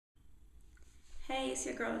it's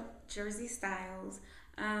your girl Jersey Styles.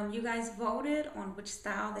 You guys voted on which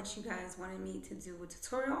style that you guys wanted me to do a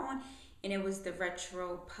tutorial on, and it was the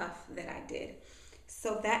retro puff that I did.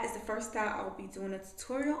 So that is the first style I'll be doing a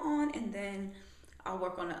tutorial on, and then I'll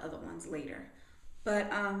work on the other ones later. But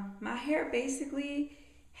my hair basically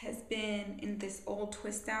has been in this old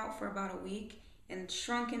twist out for about a week and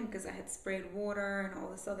shrunken because I had sprayed water and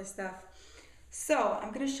all this other stuff. So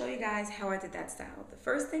I'm gonna show you guys how I did that style. The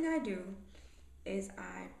first thing I do is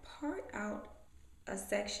I part out a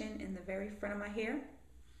section in the very front of my hair,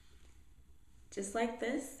 just like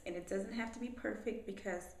this, and it doesn't have to be perfect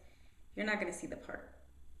because you're not gonna see the part.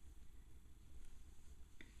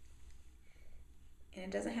 And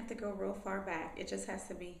it doesn't have to go real far back. It just has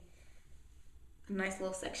to be a nice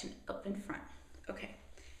little section up in front. Okay,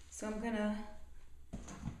 so I'm gonna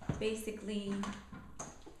basically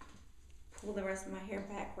pull the rest of my hair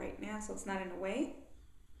back right now so it's not in the way.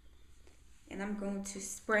 And I'm going to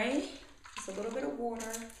spray just a little bit of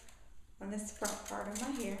water on this front part of my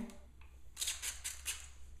hair.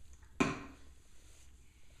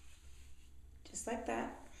 Just like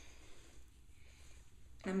that.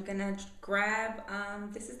 And I'm gonna grab,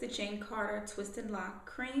 this is the Jane Carter Twist and Lock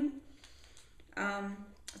Cream.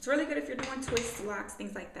 It's really good if you're doing twists, locks,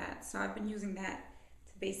 things like that. So I've been using that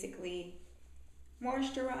to basically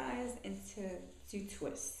moisturize and to do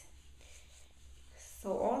twists.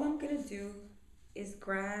 So all I'm gonna do is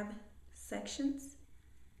grab sections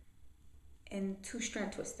and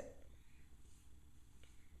 2-strand twist it.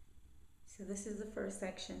 So this is the first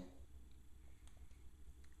section.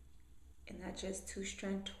 And I just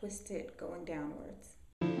 2-strand twist it going downwards.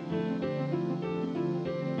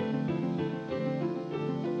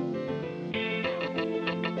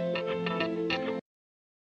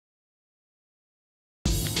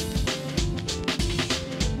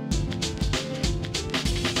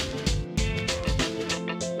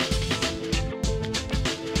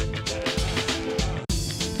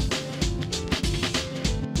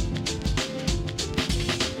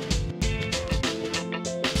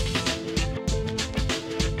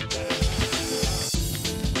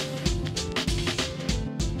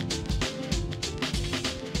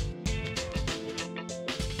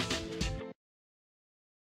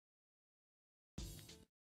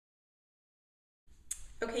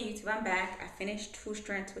 Okay, YouTube, I'm back. I finished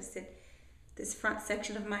 2-strand twisted this front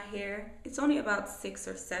section of my hair. It's only about 6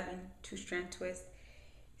 or 7 2-strand twists.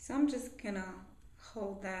 So I'm just gonna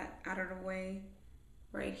hold that out of the way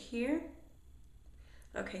right here.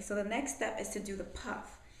 Okay, so the next step is to do the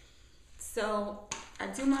puff. So I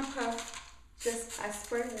do my puff, I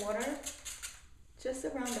spray water just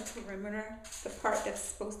around the perimeter, the part that's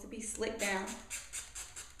supposed to be slicked down.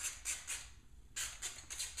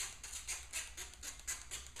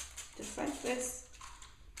 Just like this.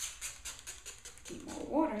 Need more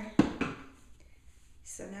water.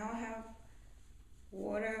 So now I have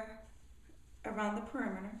water around the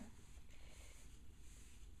perimeter.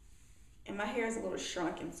 And my hair is a little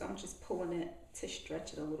shrunken, so I'm just pulling it to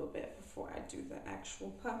stretch it a little bit before I do the actual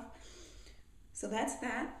puff. So that's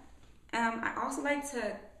that. I also like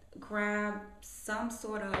to grab some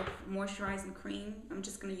sort of moisturizing cream. I'm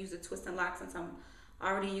just going to use a Twist and Lock since I'm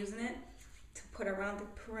already using it, to put around the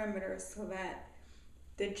perimeter so that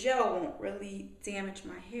the gel won't really damage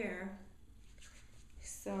my hair.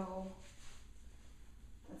 So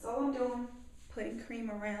that's all I'm doing, putting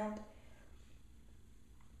cream around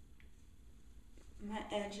my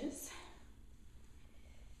edges.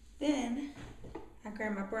 Then I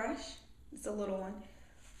grab my brush, it's a little one,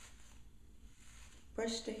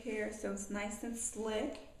 brush the hair so it's nice and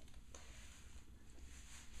slick.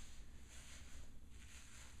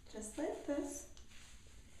 Just like this.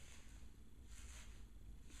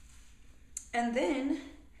 And then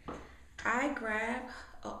I grab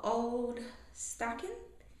an old stocking.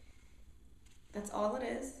 That's all it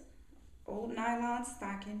is. Old nylon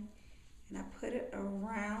stocking. And I put it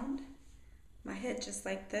around my head just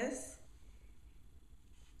like this.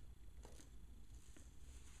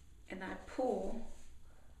 And I pull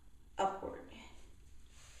upward.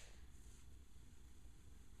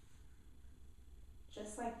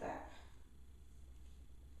 Just like that.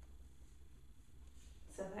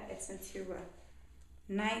 So that it's into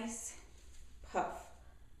a nice puff.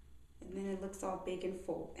 And then it looks all big and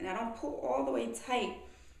full. And I don't pull all the way tight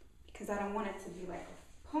because I don't want it to be like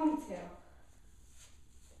a ponytail,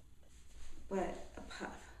 but a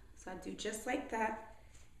puff. So I do just like that.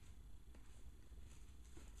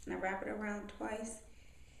 And I wrap it around twice.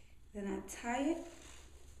 Then I tie it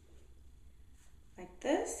like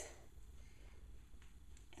this.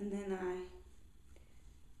 And then I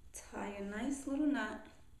tie a nice little knot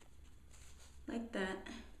like that.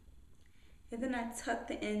 And then I tuck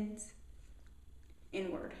the ends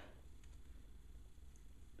inward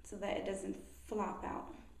so that it doesn't flop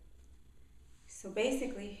out. So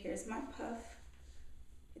basically, here's my puff.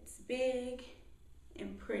 It's big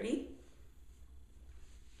and pretty.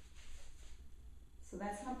 So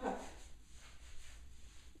that's my puff.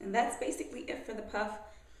 And that's basically it for the puff.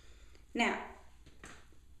 Now,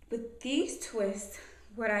 with these twists,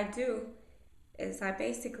 what I do is I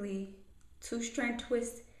basically two-strand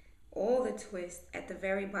twist all the twists at the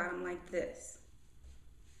very bottom like this.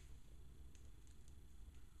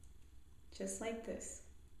 Just like this.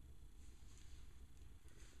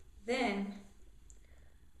 Then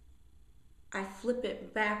I flip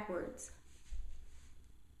it backwards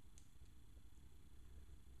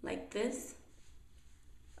like this.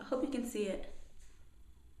 I hope you can see it.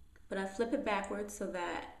 But I flip it backwards so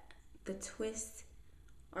that the twists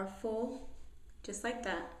are full, just like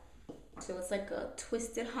that. So it's like a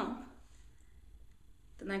twisted hump.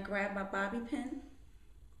 Then I grab my bobby pin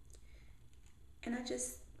and I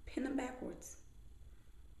just pin them backwards.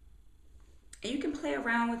 And you can play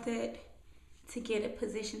around with it to get it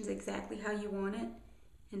positioned exactly how you want it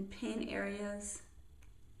and pin areas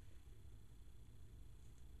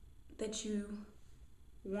that you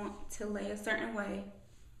want to lay a certain way.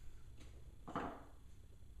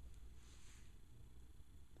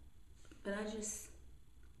 But I just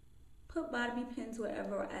put bobby pins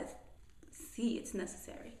wherever I see it's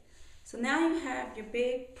necessary. So now you have your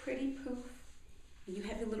big pretty poof and you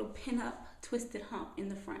have your little pin up twisted hump in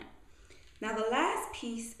the front. Now the last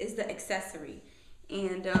piece is the accessory,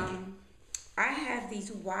 and I have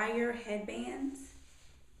these wire headbands.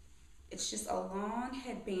 It's just a long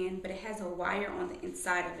headband, but it has a wire on the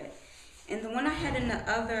inside of it. And the one I had in the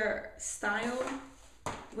other style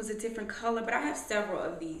was a different color, but I have several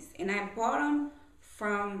of these, and I bought them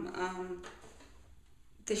from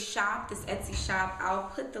the shop, this Etsy shop. I'll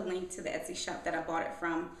put the link to the Etsy shop that I bought it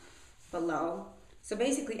from below. So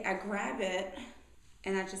basically I grab it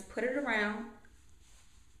and I just put it around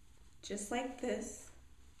just like this,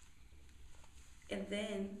 and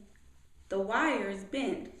then the wires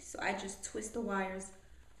bend, so I just twist the wires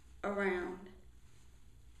around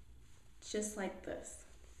just like this.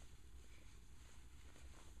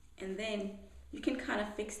 And then you can kind of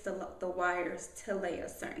fix the wires to lay a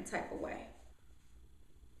certain type of way.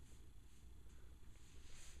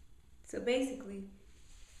 So basically,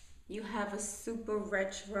 you have a super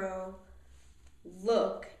retro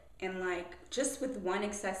look, and like just with one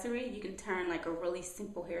accessory, you can turn like a really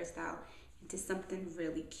simple hairstyle into something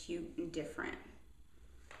really cute and different.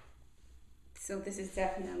 So this is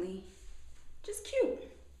definitely just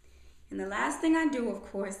cute. And the last thing I do, of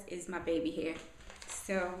course, is my baby hair.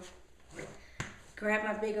 So grab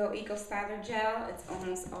my big old Eco Styler gel. It's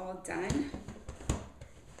almost all done.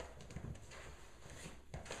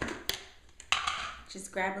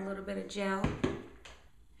 Just grab a little bit of gel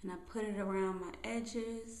and I put it around my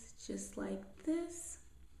edges just like this.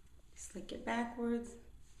 Slick it backwards.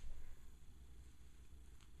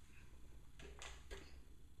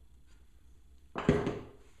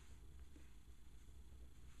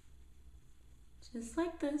 Just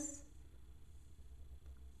like this.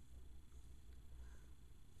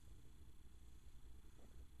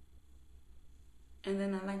 And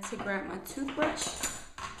then I like to grab my toothbrush.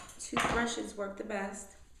 Toothbrushes work the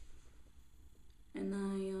best. And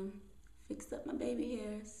I fixed up my baby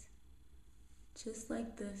hairs just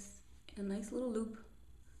like this, in a nice little loop.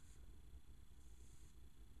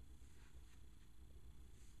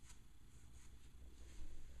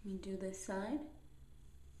 Let me do this side.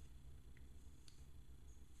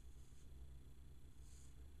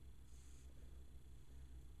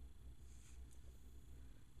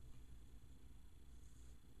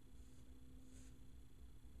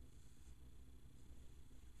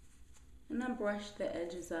 And I brush the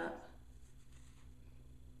edges up.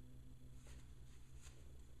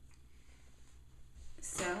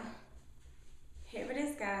 So, here it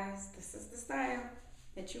is, guys. This is the style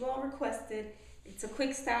that you all requested. It's a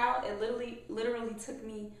quick style. It literally took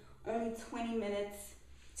me only 20 minutes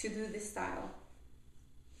to do this style.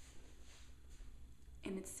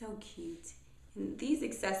 And it's so cute. And these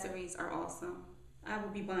accessories are awesome. I will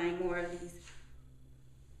be buying more of these.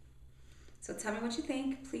 So tell me what you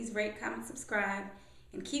think. Please rate, comment, subscribe,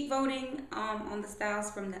 and keep voting on the styles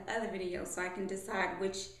from the other video so I can decide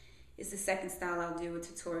which is the second style I'll do a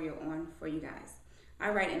tutorial on for you guys.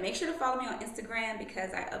 All right, and make sure to follow me on Instagram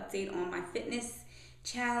because I update on my fitness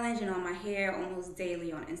challenge and on my hair almost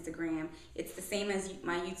daily on Instagram. It's the same as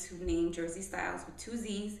my YouTube name, Jersey Styles with 2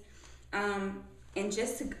 Z's. And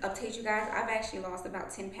just to update you guys, I've actually lost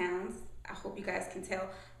about 10 pounds. I hope you guys can tell.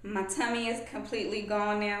 My tummy is completely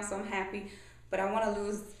gone now, so I'm happy. But I want to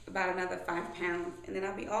lose about another 5 pounds, and then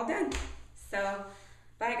I'll be all done. So,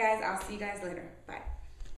 bye guys. I'll see you guys later. Bye.